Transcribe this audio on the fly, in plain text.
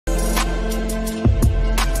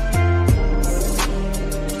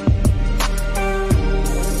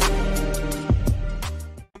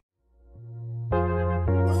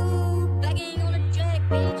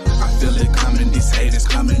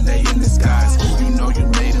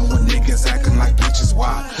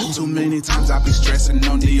many times I be stressing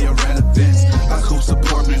on the irrelevance, like who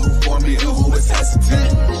support me, who for me, and who is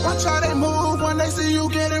hesitant. Watch how they move when they see you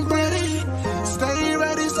getting ready. Stay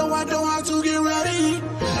ready so I know how to get ready.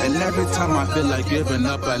 And every time I feel like giving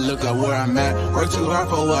up, I look at where I'm at. Work too hard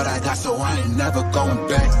for what I got, so I ain't never going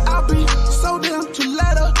back. I'll be so damn to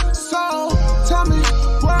let her, so tell me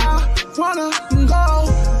where I wanna go.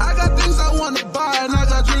 I got things I wanna buy, and I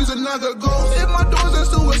got dreams and other goals. If my doors are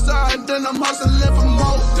suicide, then I'm hustling for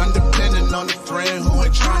more. Done depending on a friend who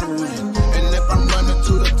ain't trying to win. And if I'm running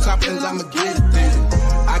to the top, then I'ma get it then.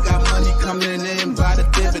 I got money coming in by the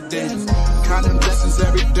dividends. Counting blessings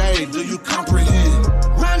every day, do you comprehend?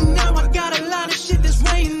 Right now I got a lot of shit that's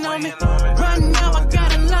weighing on me. Right now I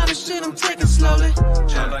got a lot of shit I'm taking slowly.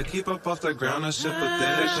 Tryna keep up off the ground, that shit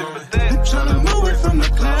pathetic. I'm tryna move it from the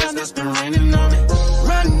clouds that's been raining on me.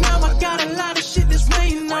 Right now I got a lot of shit that's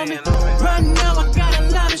weighing on me. Right now I got a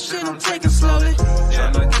lot of shit I'm taking slowly.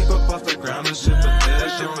 Tryna keep up off the ground, that shit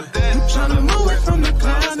pathetic. I'm tryna move it from the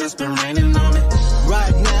clouds that's been raining on me.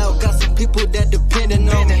 Right now, got some people that depending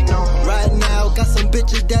on me. Right now, got some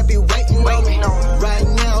bitches that be waiting on me. Right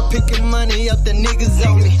now, picking money up the niggas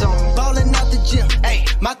on me. Ballin' out the gym, ayy.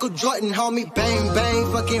 Michael Jordan, homie. Bang,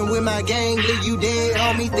 bang, fucking with my gang. Leave you dead,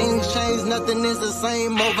 homie. Things change, nothing is the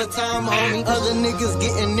same over time, homie. Other niggas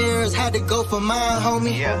getting theirs, had to go for mine,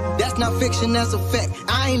 homie. That's not fiction, that's a fact.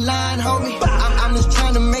 I ain't lying, homie. I'm just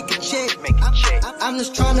trying to make a check. I'm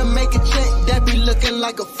just trying to make a check that be looking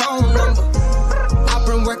like a phone number. I've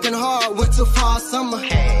been working hard, went too far summer.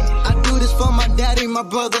 I do this for my daddy, my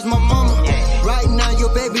brothers, my mama. Right now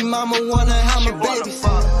your baby mama wanna have my babies.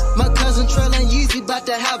 My cousin Trell and Yeezy about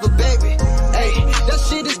to have a baby. Hey, that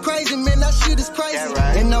shit is crazy, man, that shit is crazy.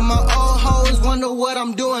 And now my old hoes wonder what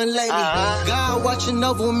I'm doing lately. God watching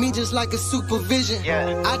over me just like a supervision.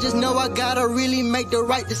 I just know I gotta really make the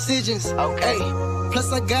right decisions. Hey,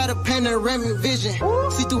 plus I got a panoramic vision.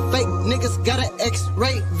 See through fake niggas, got an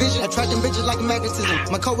X-ray vision. Attracting bitches like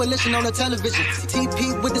magnetism. My coalition on the television.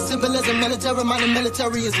 TP with the symbolism, military mind and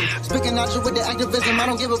militarism. Speaking out you with the activism. I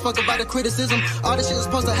don't give a fuck about the criticism. All this shit is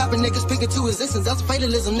supposed to happen, niggas speaking to existence. That's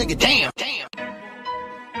fatalism, nigga. Damn.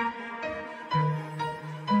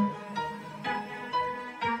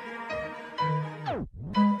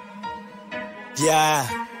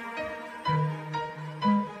 Yeah.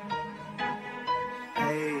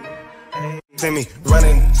 See me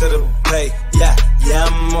running to the play, yeah,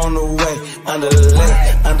 I'm on the way, underlay,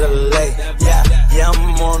 yeah,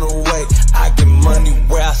 I'm on the way, I get money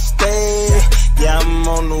where I stay, yeah, I'm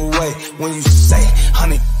on the way, when you say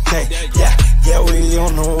 100K, yeah, we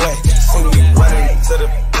on the way, see me running to the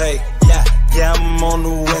play, yeah, I'm on the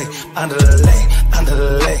way, underlay,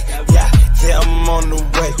 yeah, I'm on the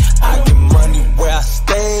way, I get money where I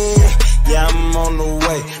stay, yeah, I'm on the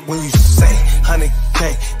way, when you say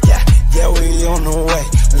 100K, yeah, we on the way.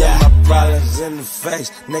 Yeah, my problems in the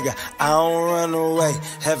face, nigga, I don't run away.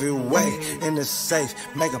 Heavyweight in the safe,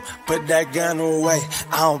 make 'em put that gun away.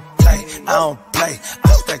 I don't play.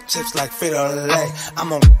 I stack chips like Frito-Lay.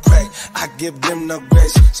 I'm on crack, I give them no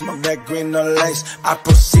grace. Smoke that green, no lace. I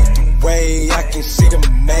proceed the way, I can see the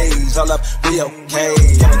maze. All up, we okay.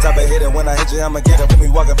 I'm the type of hitter, when I hit you, I'ma get it. When we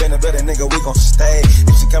walk up in the building, nigga, we gon' stay.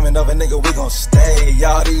 If she coming over, nigga, we gon' stay.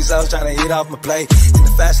 Y'all these hoes tryna eat off my plate. In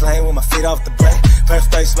the fast lane with my feet off the brake. First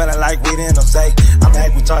face smelling like weed in Jose. I'm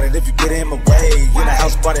act retarded if you get in my way. In a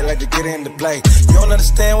house party like to get in the play. You don't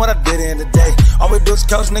understand what I did in the day. All we do is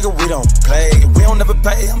coach, nigga, we don't play. We don't never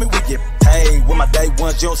pay, I mean we get paid. With my day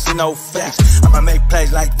ones, you don't see no facts. I'ma make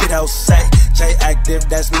plays like Vito say. J Active,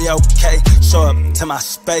 that's me okay. Show up to my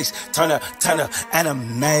space, turn up,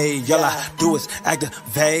 anime. All I do is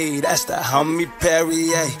activate. That's the homie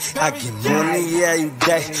Pare'ea. I get money every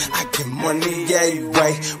day. I get money every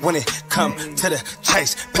way. When it come to the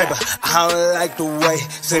chase, paper, I don't like the way.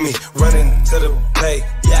 See me running to the play.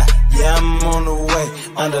 Yeah, I'm on the way.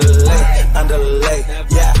 Underlay,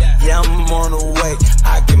 yeah, I'm on the way.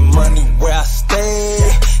 I get money where I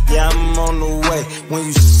stay. Yeah, I'm on the way. When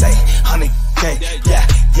you say 100K,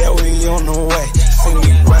 yeah, we on the way. See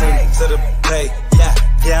me running to the play.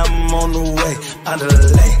 Yeah, I'm on the way.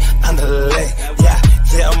 Underlay,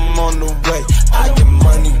 yeah, I'm on the way. I get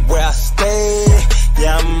money where I stay.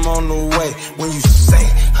 Yeah, I'm on the way. When you say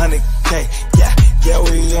 100K, yeah,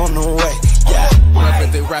 we on the way.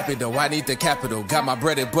 Whenever they rap it though, I need the capital. Got my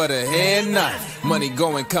bread and butter and night. Money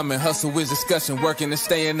going, coming, hustle is discussion. Working and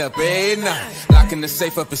staying up every night. Locking the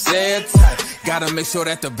safe up and set tight. Gotta make sure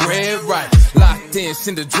that the bread right. Locked in,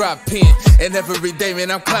 send a drop pin. And every day,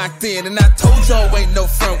 man, I'm clocked in. And I told y'all ain't no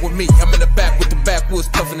front with me. I'm in the back with the backwoods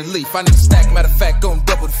puffing the leaf. I need a stack, matter of fact, gon'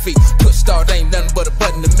 double the feet. Push start ain't nothing but a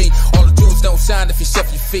button to me. All the dudes know don't shine if you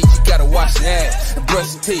shuffle your feet. You gotta wash your ass and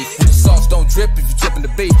brush your teeth. And the sauce don't drip if you tripping the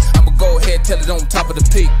beat. I'ma go ahead, tell it on top of the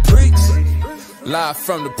peak. Preach. Live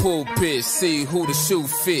from the pulpit, see who the shoe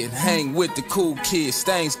fit. Hang with the cool kids,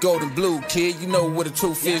 stains gold and blue, kid. You know what the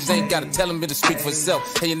truth is, ain't gotta tell them to speak for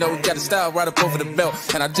itself. And you know we got a style right up over the belt.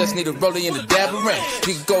 And I just need a roller in the dab around.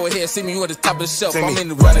 You can go ahead, see me on the top of the shelf. I'm in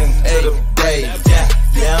the running, to the bay.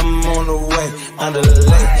 Yeah, I'm on the way.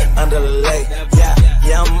 Underlay,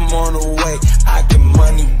 yeah, I'm on the way. I get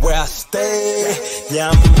money where I stay. Yeah,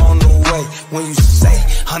 I'm on the way. When you say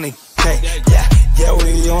 100K, yeah,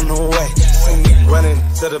 we on the way. See me running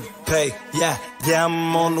to the pay. Yeah,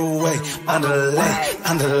 I'm on the way.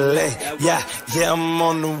 Underlay, yeah, I'm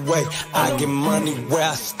on the way. I get money where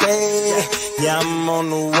I stay. Yeah, I'm on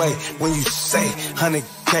the way. When you say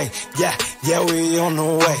 100K, yeah, we on the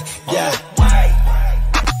way. Yeah.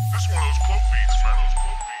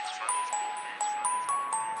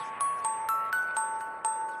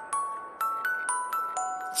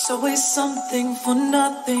 It's always something for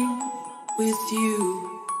nothing with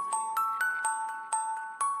you,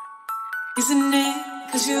 isn't it?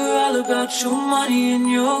 'Cause you're all about your money and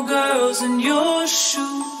your girls and your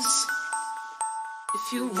shoes.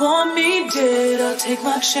 If you want me dead, I'll take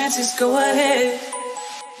my chances, go ahead,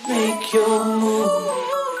 make your move.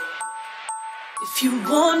 If you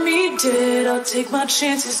want me dead, I'll take my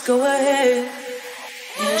chances, go ahead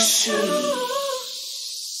and shoot.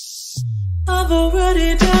 I've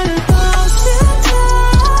already done 1,000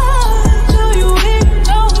 times. Do you even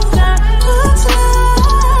know that the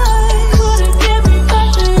time couldn't get me back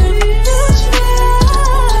to you? Try.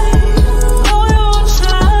 Know you're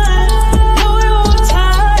trying. Know you're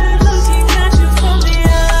tired. Looking at you from the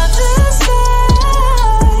other side.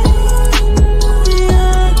 The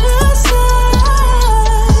other side.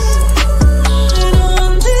 And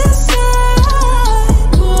on this side,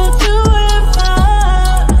 we'll do it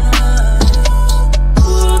fine.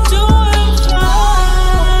 We'll do it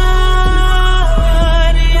fine,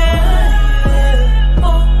 yeah.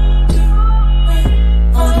 Oh, do it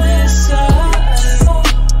on this side.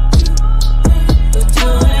 We're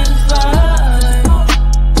doing fine,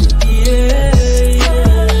 yeah.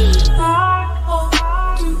 Oh,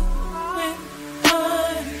 do it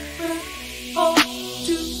fine. Oh,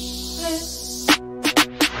 do it.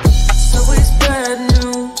 It's always bad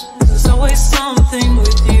news. There's always something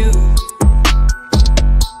with you.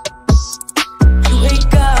 You hate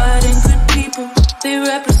God and good people. They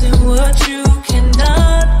represent what you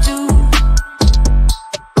cannot do.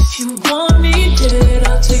 If you want me dead,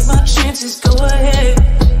 I'll take my chances, go ahead,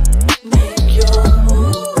 make your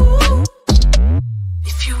move.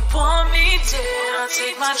 If you want me dead, I'll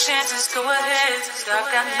take my chances, go ahead, 'cause I've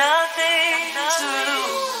got nothing to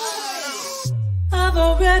lose. I've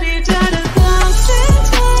already done 1,000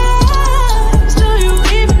 times. Do you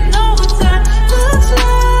even know what that looks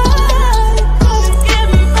like? Couldn't get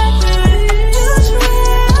me back to you. Try.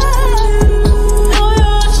 Know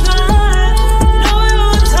you're trying. Know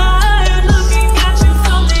you're tired. Looking at you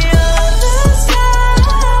from the other side.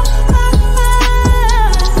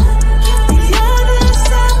 The other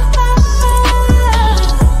side.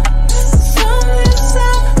 From this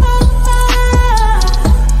side.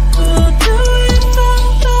 We'll do it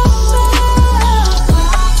fine.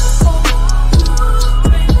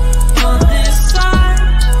 On this side,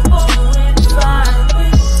 oh, it's fine.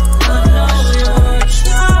 I know you're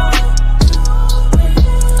trying.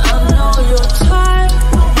 I know you're tired.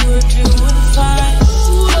 We're doing fine.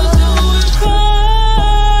 We're doing fine.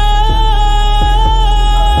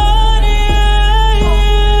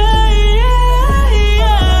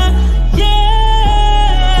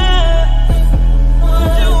 Yeah.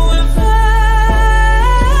 We're doing fine.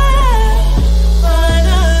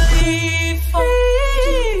 Finally free.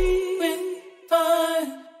 Fine.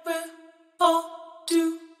 We're all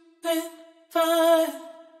doing fine.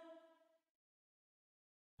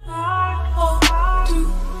 All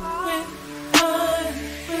doing fine.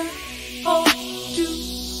 We're all doing.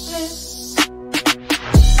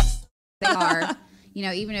 They are, you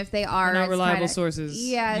know, even if they are, They're not it's reliable kinda- sources.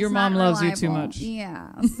 Yeah, Your it's mom not loves you too reliable. much.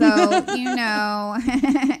 Yeah, so you know,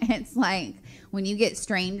 it's like when you get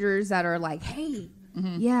strangers that are like, "Hey,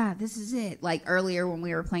 yeah, this is it." Like earlier when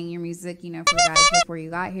we were playing your music, you know, for the guys before you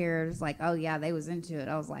got here, it's like, "Oh yeah, they was into it."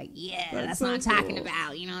 I was like, "Yeah, that's so what I'm talking cool.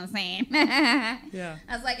 about." You know what I'm saying? Yeah.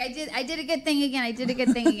 I was like, I did a good thing again. I did a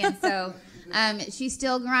good thing again. So, she's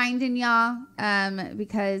still grinding, y'all,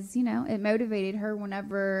 because you know it motivated her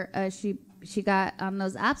whenever she got on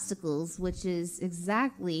those obstacles, which is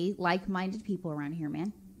exactly like-minded people around here,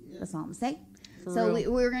 man. That's all I'm saying. So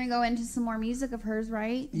we're gonna go into some more music of hers,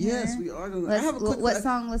 right? Yes, we are gonna. What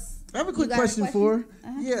song? I have a quick question for her.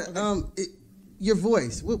 Yeah. Your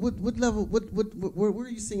voice. What level? Where are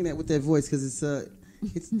you singing at with that voice? Because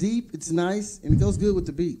it's deep, it's nice, and it goes good with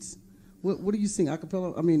the beats. What do you sing?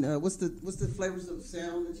 Acapella? I mean, what's the flavors of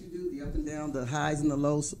sound that you do? The up and down, the highs and the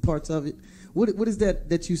lows parts of it. What is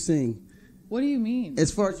that you sing? What do you mean?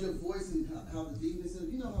 As far as your voice and how the deepness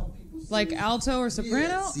is, you know how people sing. Like alto or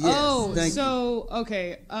soprano? Yes,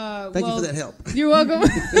 okay. Thank you for that help. You're welcome.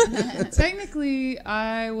 Technically,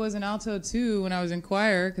 I was an alto too when I was in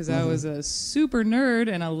choir because I was a super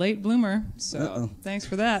nerd and a late bloomer. So thanks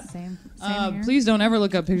for that. Same please don't ever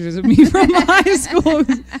look up pictures of me from high school.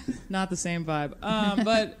 Not the same vibe.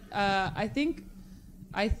 But I think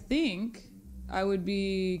I would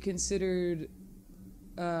be considered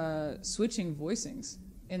switching voicings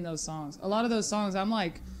in those songs. A lot of those songs, I'm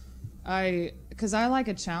like, because I like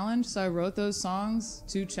a challenge, so I wrote those songs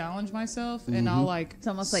to challenge myself, and I'll like. It's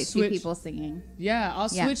almost like switch, two people singing. Yeah, I'll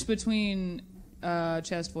switch between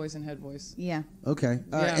chest voice and head voice. Yeah. Okay.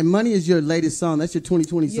 And Money is your latest song. That's your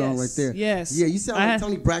 2020 song right there. Yes. Yeah, you sound like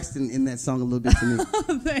Tony Braxton in that song a little bit to me.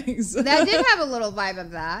 Thanks. That did have a little vibe of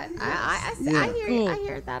that. I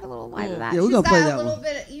hear that a little vibe of that. Yeah, we're gonna play that one. She's got a little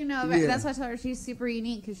bit, you know. That's why I told her she's super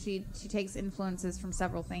unique because she takes influences from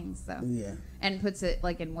several things. So and puts it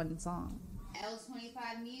like in one song.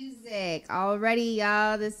 L25 Music. Already,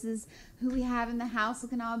 y'all. This is who we have in the house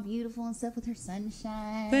looking all beautiful and stuff with her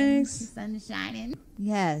sunshine. Thanks. The sun is shining.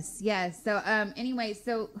 Yes. So, anyway,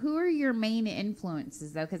 so who are your main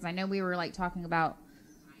influences, though? Because I know we were, like, talking about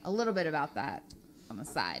a little bit about that on the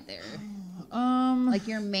side there. Like,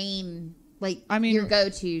 your main, like, your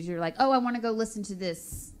go-tos. You're like, oh, I want to go listen to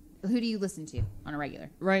this. Who do you listen to on a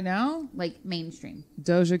regular? Right now? Like, mainstream.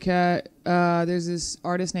 Doja Cat. There's this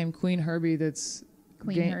artist named Queen Herbie that's...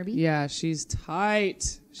 Herbie? Yeah, she's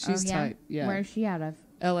tight. She's tight. Yeah. Where is she out of?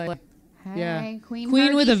 L.A. Hey, Queen Queen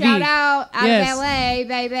Herbie, with a V. shout out of LA,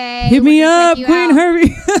 baby. Hit me up, Queen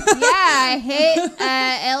Herbie. Yeah, hit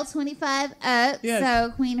L25 up. Yes.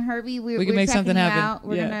 So Queen Herbie, we can make something happen. Out.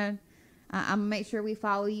 We're gonna. I'm gonna make sure we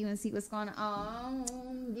follow you and see what's going on.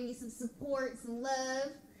 Give you some support, some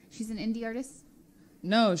love. She's an indie artist.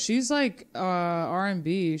 No, she's like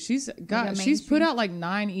R&B. She's put out like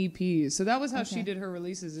 9 EPs. So that was how she did her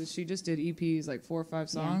releases. Is she just did EPs, like 4 or 5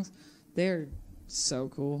 songs. They're so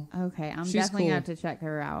cool. Okay, I'm definitely gonna have to check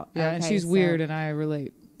her out. Yeah, and she's weird, and I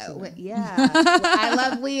relate. So. Yeah, I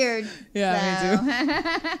love weird. Yeah, so.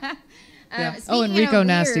 me too. And Rico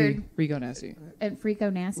Nasty. Rico Nasty. And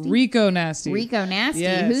Frico Nasty. Rico Nasty. Rico Nasty.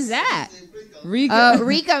 Yes. Who's that?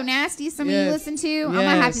 Rico Nasty. Some of you listen to. Yes. I'm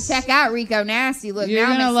gonna have to check out Rico Nasty. Look, You're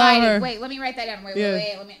now gonna I'm love excited. her. Wait, let me write that down. Wait.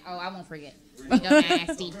 Let me. Oh, I won't forget. Rico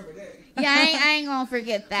Nasty. Yeah, I ain't gonna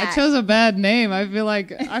forget that. I chose a bad name. I feel like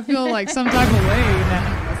some type of way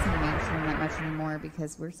now. That much anymore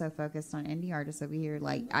because we're so focused on indie artists over here.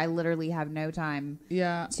 Like I literally have no time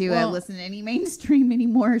to listen to any mainstream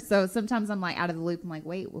anymore. So sometimes I'm like out of the loop. I'm like,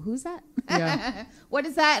 wait, well, who's that? Yeah. What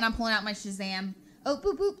is that? And I'm pulling out my Shazam. Oh,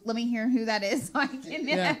 boop, boop. Let me hear who that is so I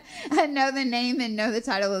can know the name and know the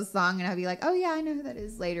title of the song. And I'll be like, oh, yeah, I know who that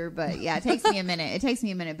is later. But yeah, it takes me a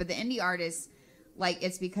minute. But the indie artists, like,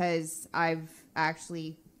 it's because I've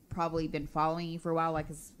actually probably been following you for a while. Like,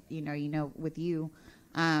 you know, with you.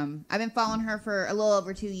 I've been following her for a little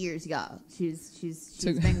over 2 years, y'all. She's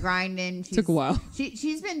been grinding. Took a while.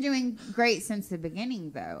 She's been doing great since the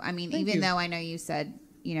beginning, though. I mean, even though I know you said,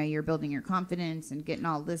 you know, you're building your confidence and getting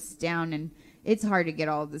all this down, and it's hard to get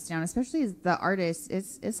all of this down, especially as the artist.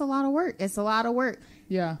 It's a lot of work. It's a lot of work.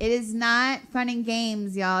 Yeah. It is not fun and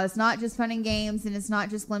games, y'all. It's not just fun and games, and it's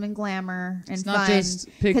not just lemon glamour and it's fun. Not just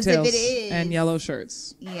pigtails is, and yellow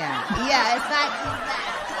shirts. Yeah, it's not just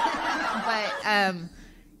that. But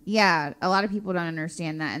yeah, a lot of people don't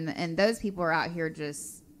understand that, and those people are out here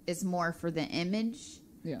just it's more for the image.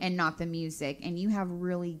 Yeah. And not the music, and you have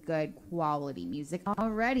really good quality music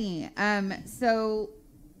already. So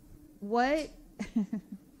what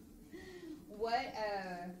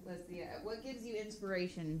let's see, what gives you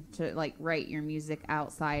inspiration to like write your music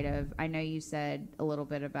outside of, I know you said a little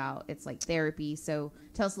bit about it's like therapy, so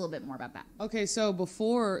tell us a little bit more about that. Okay, so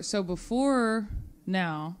before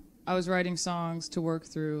now I was writing songs to work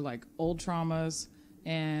through like old traumas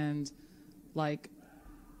and like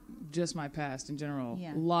just my past in general.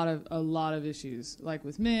 A lot of issues like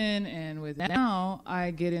with men, and with now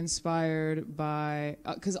I get inspired by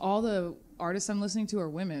because all the artists I'm listening to are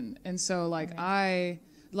women, and so like I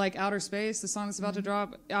like Outer Space, the song that's about to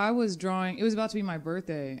drop. I was drawing, it was about to be my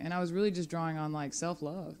birthday, and I was really just drawing on like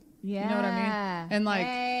self-love Yeah. You know what I mean? And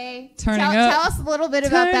like tell us a little bit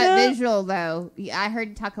about that visual, though. I heard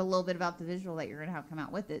you talk a little bit about the visual that you're gonna have come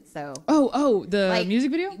out with it. So the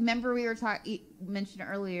music video. Remember we were mentioned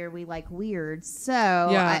earlier we like weird. So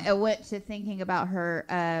I went to thinking about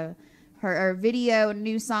her video,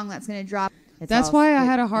 new song that's gonna drop. That's why I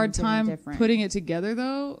had a hard time putting it together,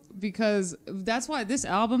 though, because that's why this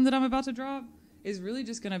album that I'm about to drop is really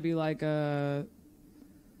just gonna be like a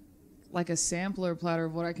sampler platter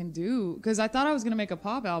of what I can do. Because I thought I was gonna make a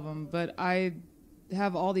pop album, but I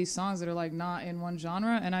have all these songs that are like not in one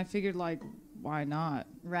genre, and I figured like, why not?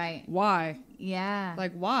 Right. Why? Yeah.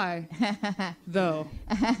 Like why? Though.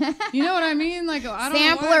 You know what I mean? Like I don't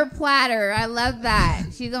sampler platter. I love that.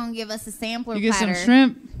 She's gonna give us a sampler platter. You get some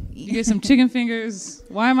shrimp. You get some chicken fingers.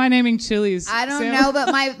 Why am I naming chilies? I don't know,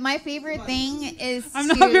 but my favorite thing is I'm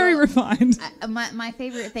not very refined. My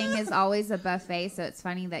favorite thing is always a buffet, so it's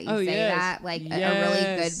funny that you say that. Like a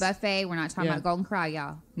really good buffet. We're not talking about Golden Corral,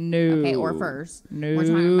 y'all. No. Okay, or Furs. No. We're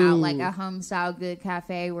talking about like a home style good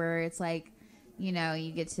cafe where it's like, you know,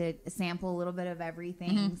 you get to sample a little bit of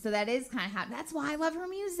everything. Mm-hmm. So that is kind of how. That's why I love her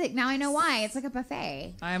music. Now I know why. It's like a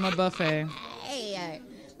buffet. I am a buffet. Hey.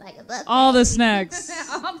 Like a buffet. All the snacks.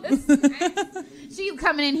 All the snacks. She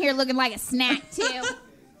coming in here looking like a snack too.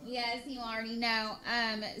 Yes, you already know.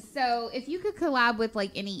 So if you could collab with like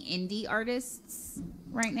any indie artists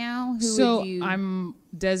right now, who would you? I'm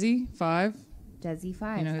Daisy 5. Daisy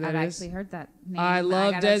 5. You know who that I've is? actually heard that name. I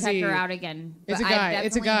love Daisy. Check her out again. It's a guy.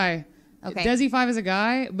 It's a guy. Okay. Daisy 5 is a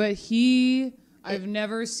guy, but I've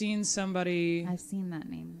never seen somebody. I've seen that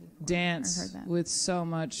name before. Dance with so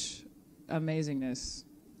much amazingness.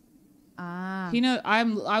 I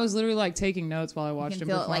was literally like taking notes while I watched him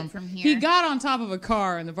perform. Like from here. He got on top of a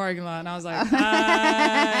car in the parking lot, and I was like,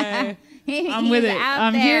 I'm with it.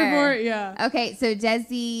 I'm here for it. Yeah. Okay, so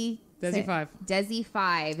Daisy 5. Daisy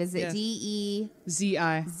 5. Is it DEZI?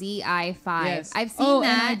 ZI 5. Yes. I've seen that.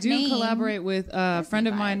 And I do collaborate with a friend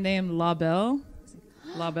of mine named La Belle.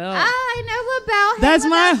 La Belle. I know La Belle. That's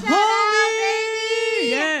my homie.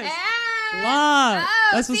 Yes. Yeah. La.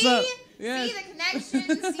 That's what's up. Yes. See the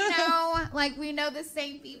connections, you know, like we know the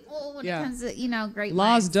same people when it comes to, you know, great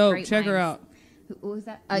Law's minds, dope. great Check minds. her out. Who was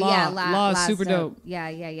that? Law's super dope.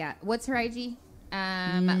 Yeah. What's her IG?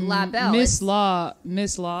 La Belle. Miss Law.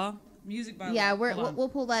 Music by Yeah, Law. we'll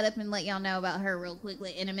pull that up and let y'all know about her real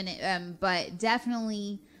quickly in a minute. But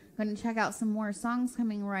definitely going to check out some more songs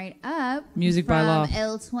coming right up. Music by Law.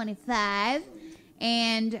 L25.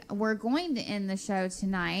 And we're going to end the show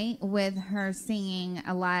tonight with her singing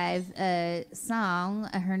a live song,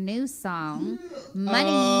 her new song, Money.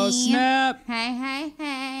 Oh, snap.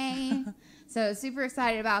 Hey. So super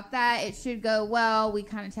excited about that. It should go well. We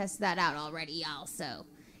kind of tested that out already, y'all. So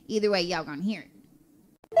either way, y'all gonna hear it.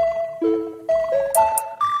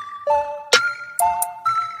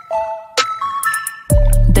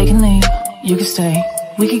 They can leave, you can stay.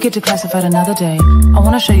 We could get declassified another day. I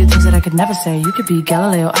wanna show you things that I could never say. You could be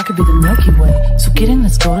Galileo, I could be the Milky Way. So get in,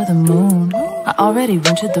 let's go to the moon. I already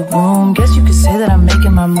rented the room. Guess you could say that I'm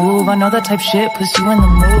making my move. I know that type shit puts you in the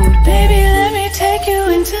mood. Baby, let me take you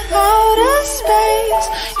into outer space.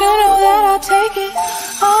 You know that I'll take it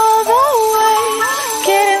all the way.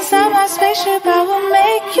 Get inside my spaceship, I will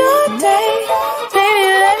make your day. Baby,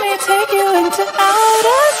 let me take you into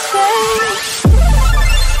outer space.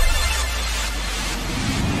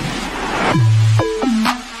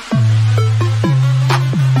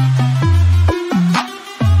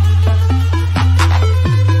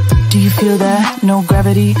 Feel that? No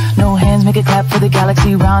gravity, no hands, make a clap for the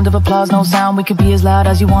galaxy. Round of applause, no sound, we could be as loud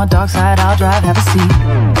as you want. Dark side, I'll drive, have a seat.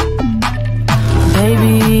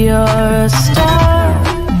 Baby, you're a star.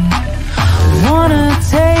 Wanna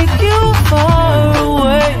take you far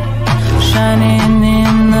away, shining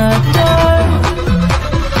in the dark.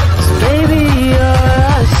 So baby, you're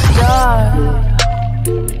a star.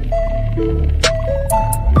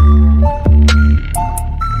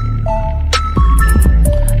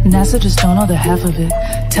 NASA just don't know the half of it.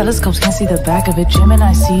 Telescopes can't see the back of it.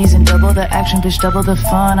 Gemini sees and double the action, bitch, double the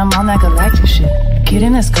fun. I'm on that galactic shit.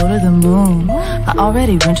 Kidding, let's go to the moon. I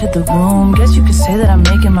already rented the room. Guess you could say that I'm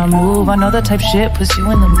making my move. I know that type shit puts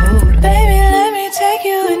you in the mood. Baby, let me take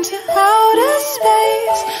you into outer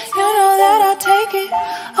space. You know that I'll take it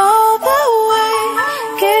all the way.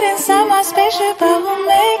 Get inside my spaceship, I will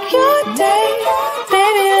make your day.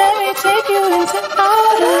 Baby, let me take you into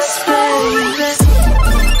outer space.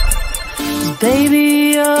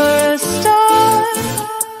 Baby, you're a star.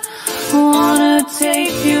 Wanna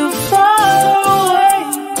take you far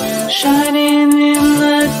away, shining in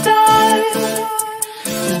the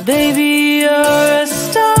dark. Baby, you're a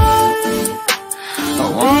star. I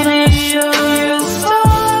wanna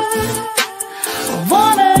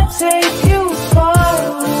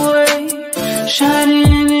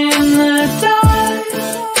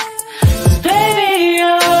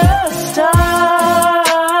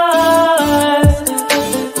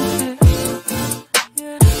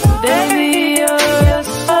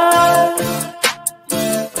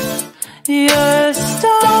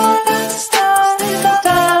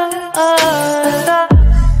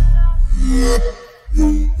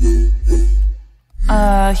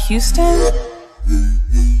Houston?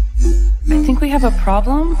 I think we have a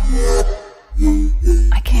problem.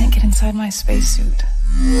 I can't get inside my spacesuit.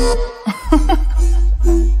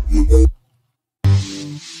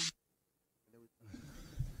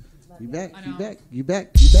 You back? I You know. back? You back?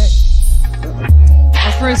 You back?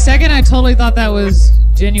 For a second, I totally thought that was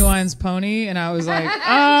Genuine's pony, and I was like,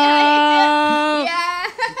 oh. Yeah.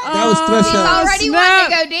 That was He's threshold. already snap.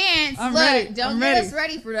 wanting to go dance. I'm Look, ready. don't I'm get ready. us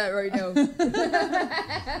ready for that right now. I'm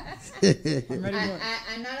ready for it.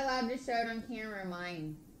 I'm not allowed to show it on camera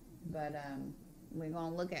mine, but we're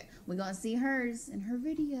gonna see hers in her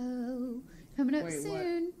video coming up Wait, what?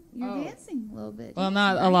 soon. You're Oh. dancing a little bit. Well,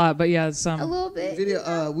 not a lot, but yeah, some. A little bit.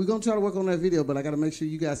 Video. We're gonna try to work on that video, but I gotta make sure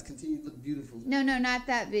you guys continue to look beautiful. No, not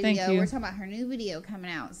that video. Thank you. We're talking about her new video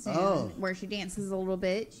coming out soon, Oh. where she dances a little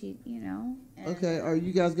bit. She, and- Okay. Are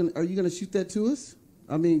you gonna shoot that to us?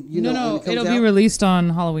 I mean, you know, when No, it comes it'll out? be released on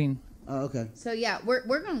Halloween. Oh, okay. So yeah, we're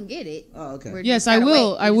gonna get it. Oh, okay. We're Yes, just I gotta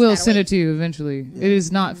will. wait. We I just will gotta send wait. it to you eventually. It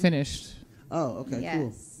is not finished. Oh, okay. Cool.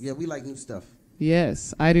 Yes. Yeah, we like new stuff.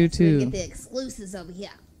 Yes, I do We too. get the exclusives over here.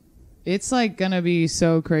 It's like gonna be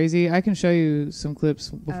so crazy. I can show you some clips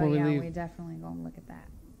before we leave. we definitely gonna look at that.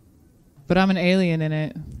 But I'm an alien in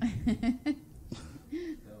it.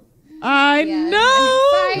 I Yeah,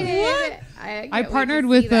 know. I'm excited. What? I I can't partnered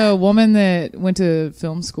wait to see with a that. woman that went to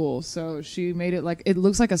film school, so she made it like it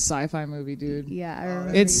looks like a sci-fi movie, dude. Yeah, I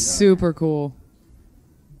remember. It's super cool.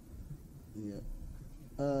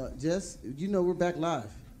 Yeah. Jess, you know we're back live.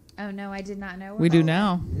 Oh no, I did not know. We do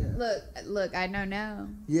now. Look, I know now.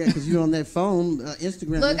 Yeah, because you're on that phone,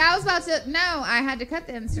 Instagram. Look, I was about to. No, I had to cut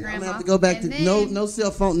the Instagram I'm gonna off. have to go back to and then- no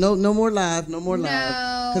cell phone, no more live, no more live.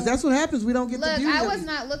 No. Because that's what happens. We don't get the Look, views. I that was we-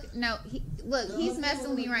 not looking. No, he's messing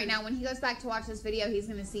with me right now. When he goes back to watch this video, he's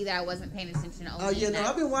gonna see that I wasn't paying attention. Oh yeah, no,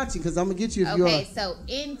 I've been watching because I'm gonna get you if you Okay, are. so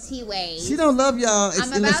in T-Ways. She don't love y'all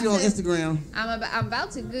I'm unless about you're on to- Instagram. I'm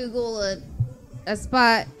about to Google a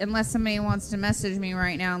spot, unless somebody wants to message me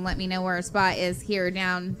right now and let me know where a spot is here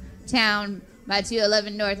downtown by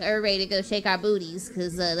 211 North. Everybody to go shake our booties,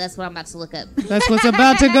 because that's what I'm about to look up. That's what's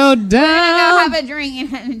about to go Go down. have a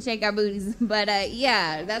drink and shake our booties. But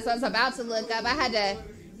yeah, that's what I was about to look up. I had to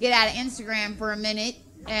get out of Instagram for a minute.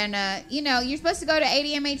 And, you're supposed to go to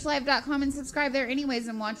admhlive.com and subscribe there anyways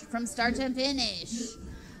and watch it from start to finish.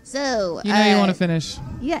 So, You know you want to finish.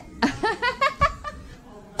 Yeah.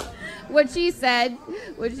 What she said.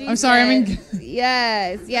 I'm sorry, I mean-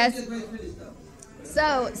 Yes.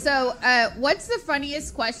 So, what's the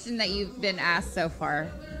funniest question that you've been asked so far?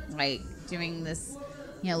 Like, doing this,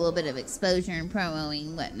 a little bit of exposure and promoing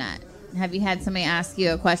and whatnot. Have you had somebody ask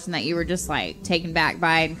you a question that you were just, like, taken back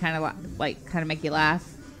by and kind of make you laugh?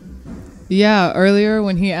 Yeah, earlier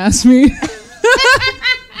when he asked me.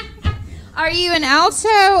 Are you an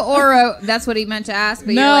alto or a... That's what he meant to ask,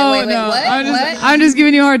 but No, you're like, wait, no. what? I'm just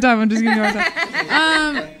giving you a hard time.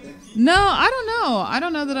 No, I don't know. I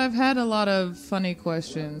don't know that I've had a lot of funny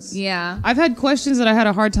questions. Yeah. I've had questions that I had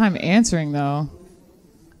a hard time answering, though.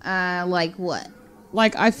 Like what?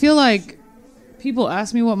 Like, I feel like people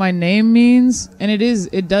ask me what my name means, and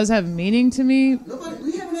it does have meaning to me.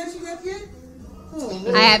 We haven't asked you that yet?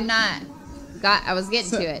 I have not. I was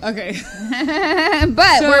getting to it. Okay.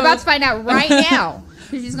 But we're about to find out right now.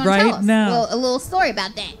 She's going to tell us now. a little story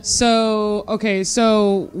about that.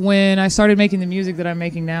 So when I started making the music that I'm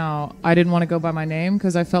making now, I didn't want to go by my name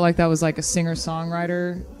because I felt like that was like a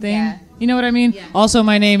singer-songwriter thing. Yeah. You know what I mean? Yeah. Also,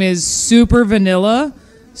 my name is super vanilla,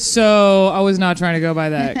 so I was not trying to go by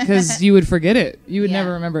that because you would forget it. You would Yeah.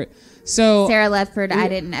 never remember it. So Sarah Ledford, I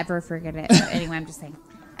didn't ever forget it. Anyway, I'm just saying.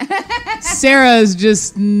 Sarah is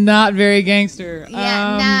just not very gangster.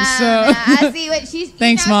 Yeah, so I see what she's.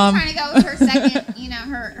 Thanks, Mom. She's trying to go with her second,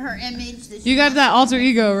 her image. That you got that alter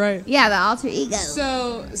ego, right? Yeah, the alter ego.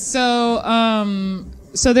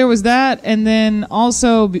 So there was that, and then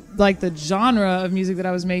also like the genre of music that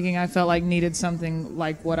I was making, I felt like needed something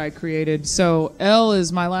like what I created. So L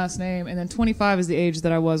is my last name, and then 25 is the age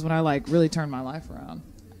that I was when I like really turned my life around.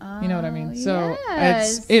 You know what I mean? So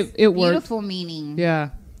it worked. Beautiful meaning. Yeah.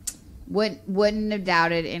 Wouldn't have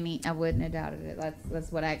doubted any. I wouldn't have doubted it.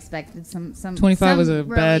 That's what I expected. Some 25 was a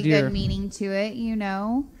really bad year. good meaning to it.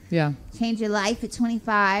 Yeah. Change your life at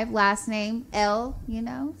 25. Last name L.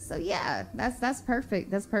 So yeah, that's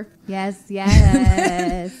perfect. That's perfect. Yes.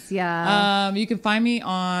 Yeah. You can find me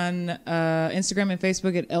on Instagram and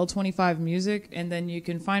Facebook at L25 Music, and then you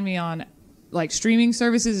can find me on like streaming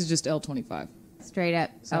services is just L25. Straight up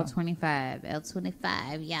So.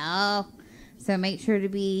 L25, y'all. So make sure to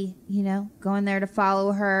be, going there to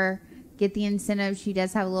follow her, get the incentive. She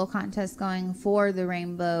does have a little contest going for the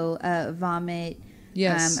Rainbow Vomit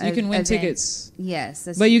Yes, you can win tickets. Yes.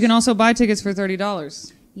 But you can also buy tickets for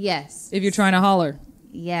 $30. Yes. If you're trying to holler.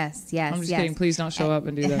 Yes. I'm just kidding. Please don't show up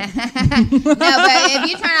and do that. No, but if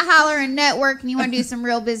you're trying to holler and network and you want to do some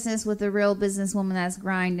real business with a real businesswoman that's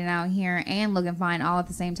grinding out here and looking fine all at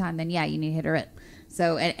the same time, then yeah, you need to hit her up.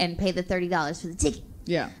 So, and pay the $30 for the ticket.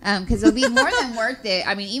 Yeah. Because it'll be more than worth it.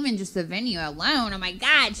 I mean, even just the venue alone, oh my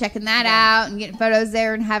God, checking that out and getting photos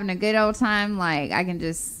there and having a good old time. Like, I can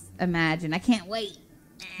just imagine. I can't wait.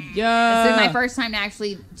 Yeah. This is my first time to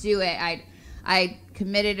actually do it. I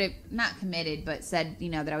not committed, but said,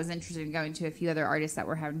 that I was interested in going to a few other artists that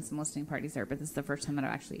were having some listening parties there. But this is the first time that I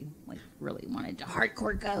actually really wanted to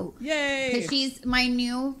hardcore go. Yay! Because she's my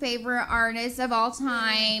new favorite artist of all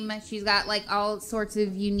time. She's got all sorts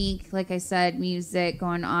of unique, like I said, music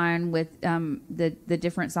going on with the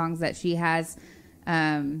different songs that she has.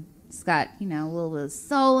 It's got a little bit of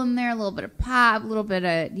soul in there, a little bit of pop, a little bit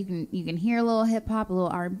of you can hear a little hip hop, a little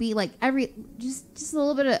R&B, just a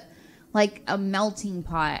little bit of a melting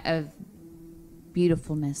pot of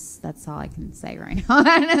beautifulness. That's all I can say right now.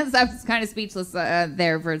 So I was kind of speechless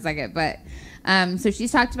there for a second, but so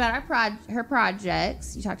she's talked about her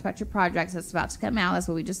projects. You talked about your projects that's about to come out. That's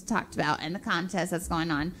what we just talked about, and the contest that's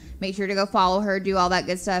going on. Make sure to go follow her, do all that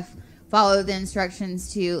good stuff. Follow the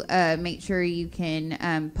instructions to make sure you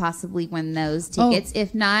can possibly win those tickets.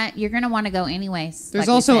 If not, you're going to want to go anyways. There's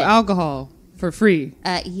also alcohol for free.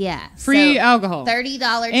 Yeah. Free alcohol.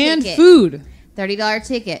 $30 ticket. And food. $30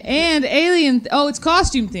 ticket. And alien. It's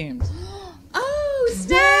costume themed. Oh,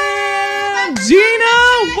 snap!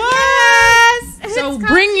 Gina, what? Yes! So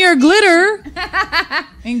bring your glitter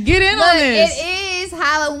and get in on this. It is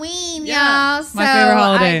Halloween, Yeah. y'all. My favorite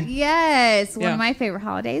holiday. Yes. One of my favorite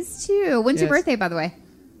holidays, too. When's your birthday, by the way?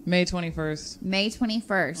 May 21st. May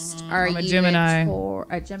 21st. Are I'm a you Gemini.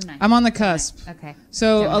 a Gemini? I'm on the cusp. Okay.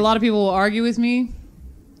 So Gemini. a lot of people will argue with me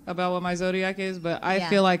about what my zodiac is, but I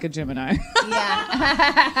feel like a Gemini.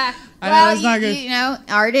 Yeah. I know it's not good.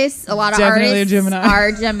 Artists, a lot of Definitely artists a Gemini.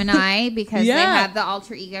 are Gemini because they have the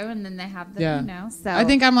alter ego and then they have the, so. I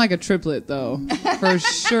think I'm like a triplet, though, for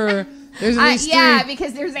sure. There's at least yeah, three.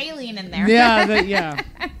 because there's alien in there. Yeah,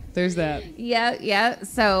 there's that. Yeah.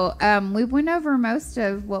 So we went over most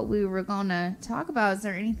of what we were going to talk about. Is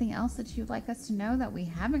there anything else that you'd like us to know that we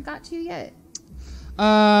haven't got to yet?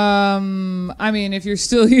 I mean, if you're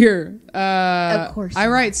still here, of course I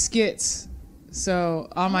write skits. So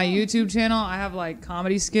on my YouTube channel, I have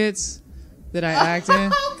comedy skits that I act in.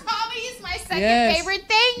 Oh, comedy is my second favorite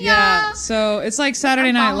thing, y'all. Yeah. So it's like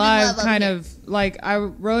Saturday Night Live, kind it. of I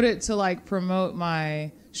wrote it to promote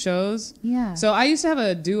my shows. Yeah. So I used to have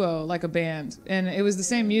a duo, a band, and it was the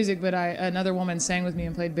same music, but another woman sang with me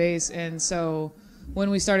and played bass, and so when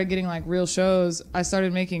we started getting real shows, I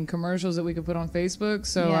started making commercials that we could put on Facebook.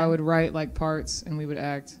 So I would write parts and we would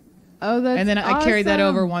act. Oh, that's And then awesome. I carried that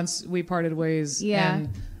over once we parted ways. Yeah. And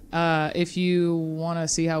if you want to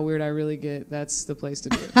see how weird I really get, that's the place to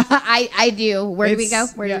do it. I do. Where do we go?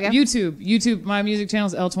 Where do we go? YouTube. My music channel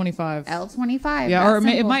is L25. L25. Yeah, or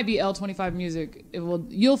it might be L25 Music.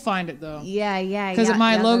 You'll find it though. Yeah. Because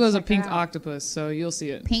my logo is a pink octopus, so you'll see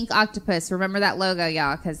it. Pink octopus. Remember that logo,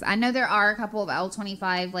 y'all, because I know there are a couple of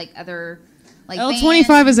L25 other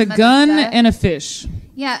L25 is a gun and a fish.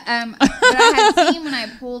 Yeah, but I had seen when I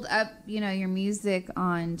pulled up, your music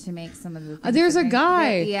on to make some of the things. There's a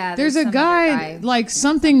guy. There's a some guy other guy.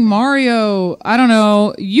 Something Mario. I don't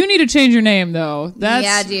know. You need to change your name though.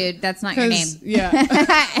 Yeah, dude, that's not your name. Yeah,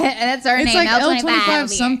 that's our it's name. L25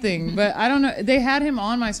 something, but I don't know. They had him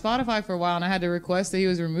on my Spotify for a while, and I had to request that he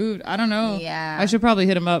was removed. I don't know. Yeah, I should probably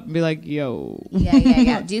hit him up and be like, "Yo."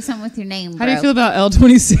 Yeah. Do something with your name. How do you feel about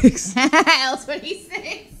L26?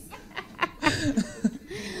 L26.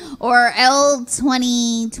 Or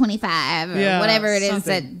L2025 or whatever it is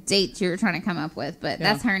that date you're trying to come up with, but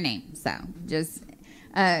that's her name. So just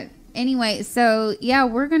anyway, so yeah,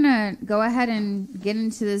 we're gonna go ahead and get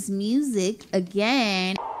into this music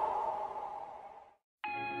again.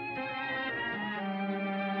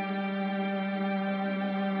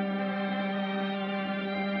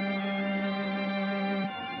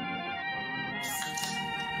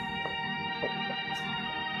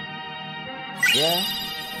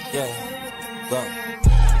 Yeah, go.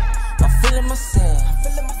 I'm feeling myself.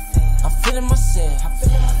 I'm feeling myself. I'm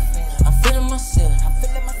feeling myself. I'm feeling myself. I'm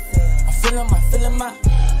feeling myself.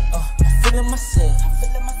 I'm feeling myself.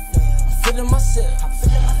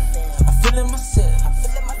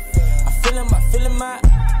 I'm feeling myself.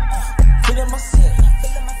 I'm feeling myself.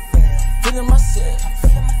 Feeling myself.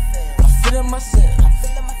 Feeling myself.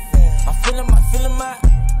 I'm feeling myself.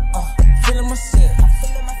 I'm feeling myself.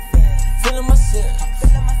 Feeling myself.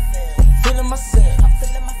 Feeling myself. myself.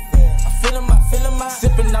 Feeling my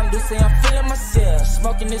sipping on Ducce, I'm feeling myself.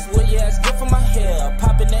 Smoking this wood, yeah, it's good for my hair.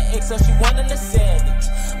 Popping the XO, she wanting the savage.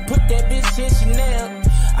 Put that bitch in Chanel.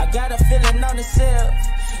 I got a feeling on herself.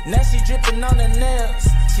 Now she dripping on her nails.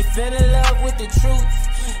 She fell in love with the truth.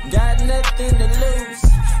 Got nothing to lose.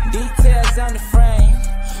 Details on the frame.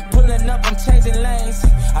 Pulling up, I'm changing lanes.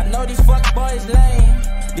 I know these fuck boys lame.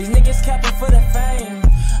 These niggas capping for the fame.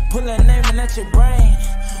 Pulling naming at your brain.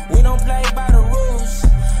 We don't play by the rules.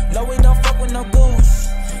 No, we don't fuck with no goose.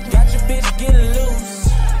 Got your bitch getting loose.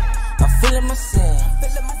 I'm feeling myself.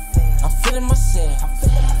 I'm feeling myself.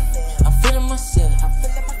 I'm feeling myself. I'm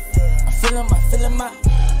feeling my, feeling my.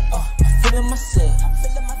 I'm feeling myself. I'm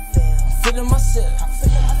feeling myself.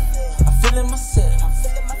 I'm feeling myself.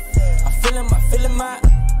 I'm feeling my, feeling my.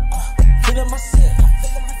 Feeling myself.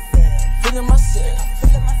 Feeling myself.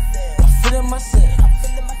 I'm feeling myself.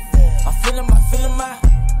 I'm feeling my, feeling my.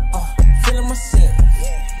 Feeling myself.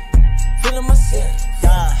 Feeling myself,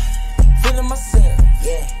 yeah. Feeling myself,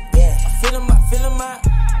 yeah. I'm feeling my.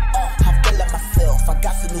 I'm feeling myself. I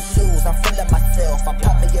got some new shoes. I'm feeling myself. I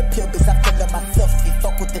pop me a pill, bitch. I'm feeling myself. If you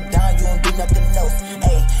fuck with the down, you don't do nothing else.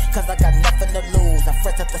 Ayy, cause I got nothing to lose. I'm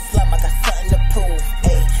fresh out the slum. I got something to prove.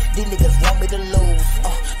 Ayy, these niggas want me to lose.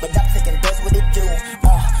 But I'm taking that's what it do.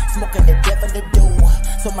 Smoking the devil to do.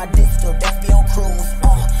 So my dick still that's be on cruise.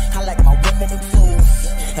 I like my women in twos.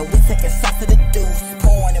 And we taking shots to the deuce.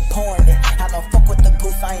 Pouring it. I don't fuck with the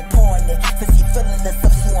goose, I ain't pouring it. Since she feeling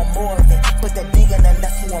herself, she want more of it. Put that D in her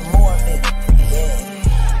nuts, she want more of it.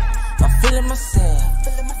 Yeah. I'm feeling myself.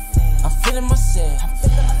 I'm feeling myself.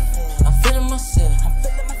 I'm feeling myself. I'm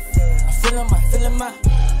feeling my, feeling my.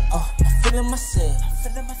 I'm feeling myself.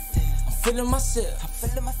 I'm feeling myself. I'm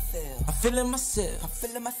feeling myself. I'm feeling myself. I'm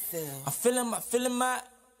feeling myself. I'm feeling my, feeling my.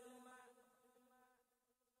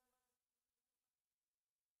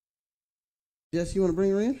 Jess, you want to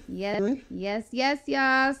bring her in? Yes,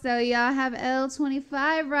 y'all. So y'all have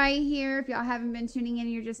L25 right here. If y'all haven't been tuning in,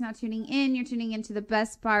 you're just not tuning in. You're tuning into the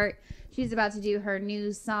best part. She's about to do her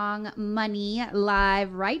new song, Money,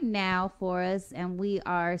 live right now for us, and we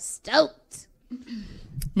are stoked.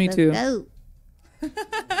 Me Let's too. go.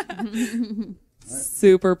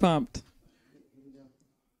 Super pumped.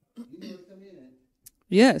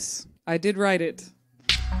 Yes, I did write it.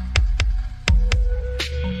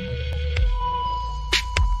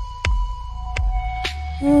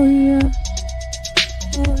 Oh yeah,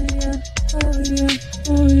 oh yeah, oh yeah,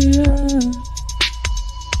 oh yeah,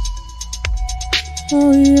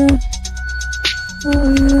 oh yeah,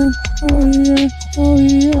 oh yeah, oh yeah, oh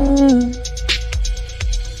yeah.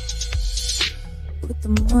 Put the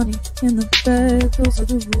money in the bag, those are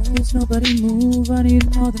the rules, nobody move. I need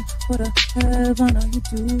more than what I have, I know you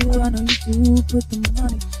do, I know you do. Put the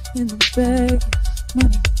money in the bag,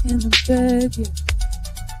 money in the bag, yeah.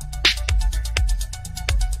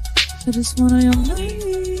 I just want your money,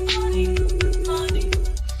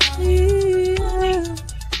 yeah.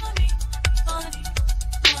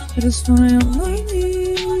 I just want your money,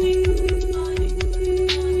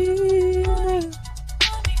 yeah.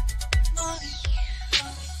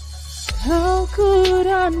 How could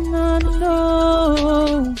I not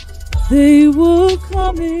know they were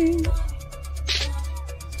coming?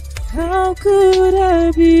 How could I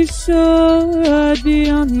be sure I'd be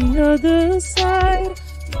on the other side?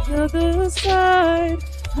 The other side.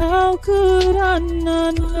 How could I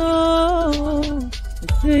not know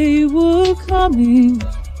that they were coming?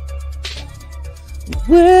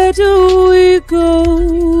 Where do we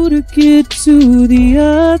go to get to the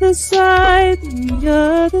other side? The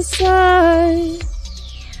other side.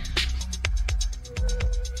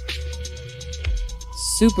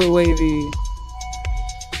 Super wavy.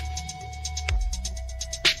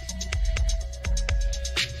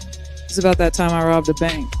 It's about that time I robbed a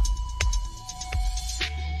bank.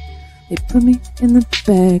 They put me in the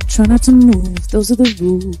bag, try not to move, those are the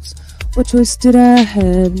rules. What choice did I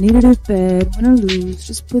have? Needed it bad, win or lose.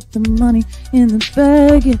 Just put the money in the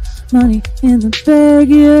bag, yeah. Money in the bag,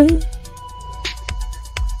 yeah.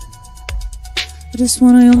 I just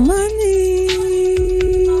want your money,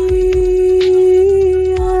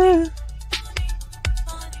 yeah.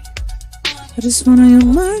 I just want your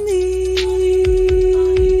money,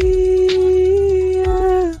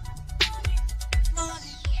 yeah.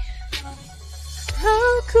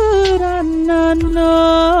 How could I not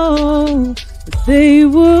know that they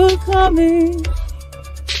were coming?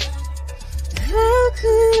 How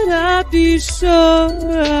could I be sure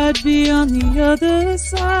I'd be on the other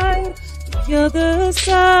side? The other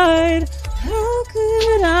side. How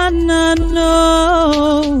could I not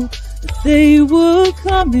know that they were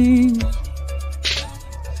coming?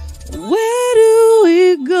 Where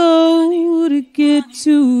go to get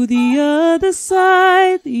to the other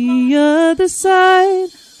side, the other side.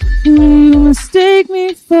 When you mistake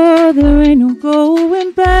me for, there ain't no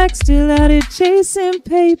going back. Still out here chasing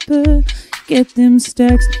paper, get them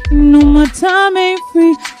stacks. You know my time ain't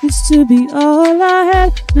free, used to be all I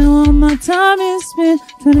had. Now all my time is spent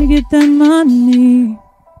trying to get that money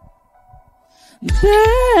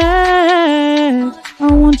back. I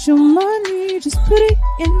want your money, just put it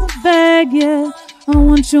in the bag, yeah. I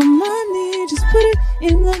want your money, just put it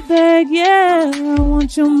in the bag, yeah. I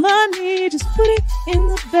want your money, just put it in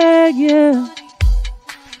the bag, yeah.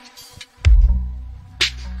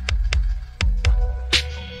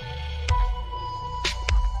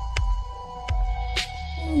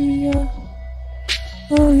 Oh yeah,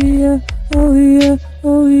 oh yeah, oh yeah,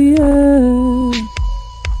 oh yeah.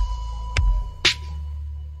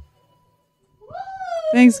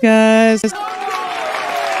 Thanks, guys.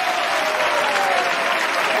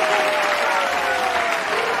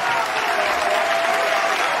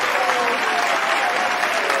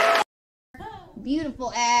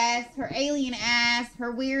 Beautiful ass, her alien ass,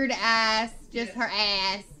 her weird ass, just her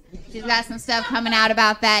ass. She's got some stuff coming out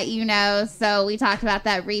about that, you know, so we talked about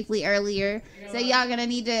that briefly earlier. So y'all gonna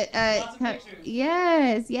need to,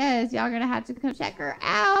 yes, y'all gonna have to come check her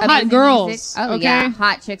out. Hot girls. Oh, okay? yeah,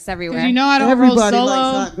 hot chicks everywhere. You know I don't Everybody roll solo.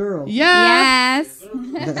 likes hot girls. Yeah.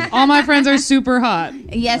 Yes. All my friends are super hot.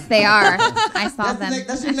 Yes, they are. I saw them.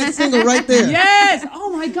 That's your next single right there. Yes.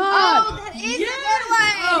 Oh my God. Oh, that is a good one.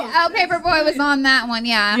 Oh, PayPerBoI was on that one,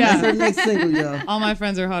 yeah. That's her next single, y'all. All my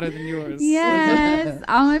friends are hotter than yours. Yes.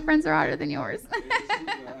 All my friends are hotter than yours.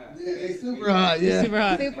 Super hot, yeah. Super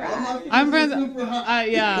hot. Super hot. I'm friends.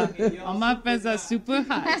 Yeah. All my friends are super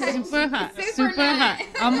hot. Super hot. Super hot.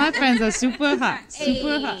 All my friends are super hot.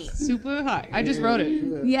 Super hot. Super hot. I just wrote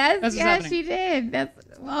it. Yes, That's what's yes, happening. she did. That's,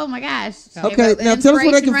 oh my gosh. Okay, now tell us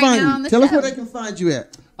where they can find you. Tell us where they can find you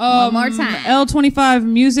at. One more time. L25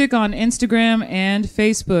 Music on Instagram and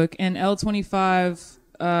Facebook, and L25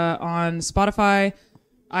 on Spotify,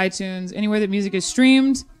 iTunes, anywhere that music is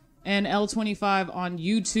streamed, and L25 on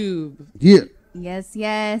YouTube. Yeah. Yes,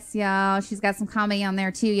 y'all. She's got some comedy on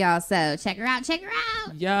there too, y'all. So check her out.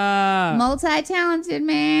 Yeah. Multi-talented,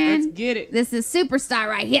 man. Let's get it. This is superstar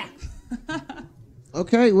right here.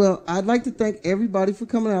 Okay, well, I'd like to thank everybody for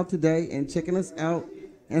coming out today and checking us out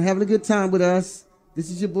and having a good time with us. This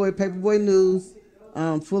is your boy, PayPerBoI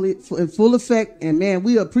NewZ, in full effect. And, man,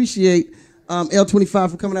 we appreciate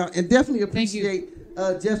L25 for coming out, and definitely appreciate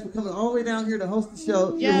Jess for coming all the way down here to host the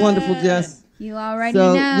show. Yes. You're wonderful, Jess. You already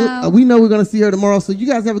know. We know we're going to see her tomorrow. So you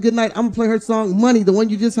guys have a good night. I'm going to play her song, Money, the one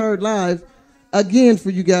you just heard live, again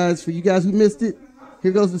for you guys. For you guys who missed it,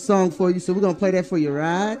 here goes the song for you. So we're going to play that for you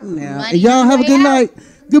right now. Money and y'all have a good night.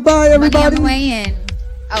 Goodbye, everybody. Money on the way in.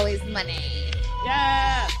 Always money.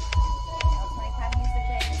 Yeah.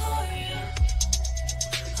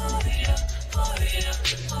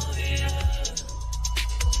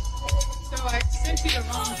 So I sent you the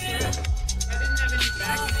wrong syrup. I didn't have any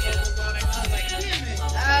back in the other one. I was like, damn it.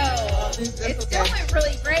 Oh, it still went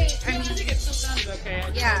really great. I mean, I think it still sounded okay.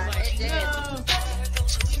 Yeah, like, it did.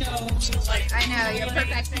 I know, you're a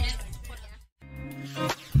perfectionist.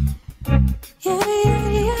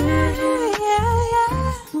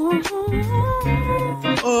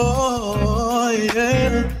 Oh,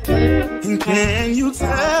 yeah. And can you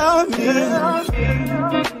tell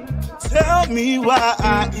me why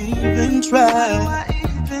I even try?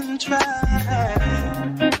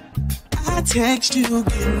 I text you,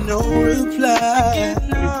 get no reply.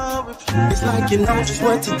 It's like you know just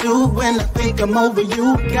what to do when I think I'm over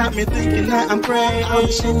you. Got me thinking that I'm crazy, all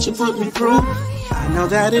the shit you put me through. I know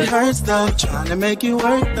that it hurts though, trying to make it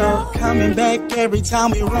work though. Coming back every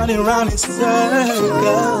time we running around in circles.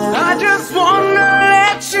 I just wanna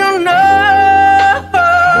let you know,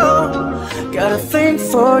 got a thing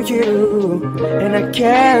for you, and I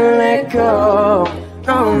can't let go.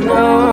 Oh no.